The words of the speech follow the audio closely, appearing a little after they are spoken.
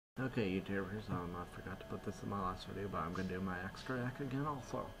Okay, YouTubers, I forgot to put this in my last video, but I'm going to do my extra deck again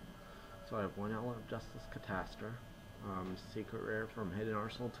also. So I have one yellow Justice Catastor, secret rare from Hidden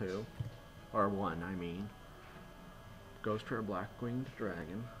Arsenal 2, or 1 I mean, Ghost Rare Black Winged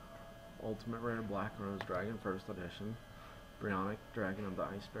Dragon, Ultimate Rare Black Rose Dragon First Edition, Brionic Dragon of the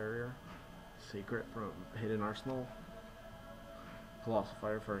Ice Barrier, secret from Hidden Arsenal, Colossal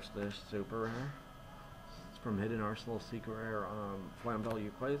Fire First Edition Super Rare, from Hidden Arsenal secret rare Flamvel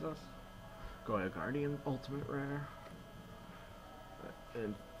Euquasis, Goya Guardian Ultimate Rare,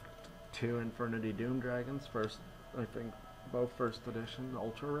 and 2 Infernity Doom Dragons, I think both first edition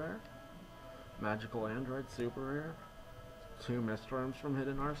ultra rare, Magical Android super rare, 2 Mistorms from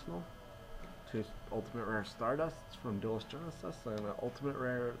Hidden Arsenal, 2 Ultimate Rare Stardusts from Duelist Genesis, and an Ultimate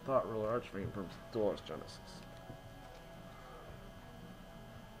Rare Thought Ruler Archfiend from Duelist Genesis.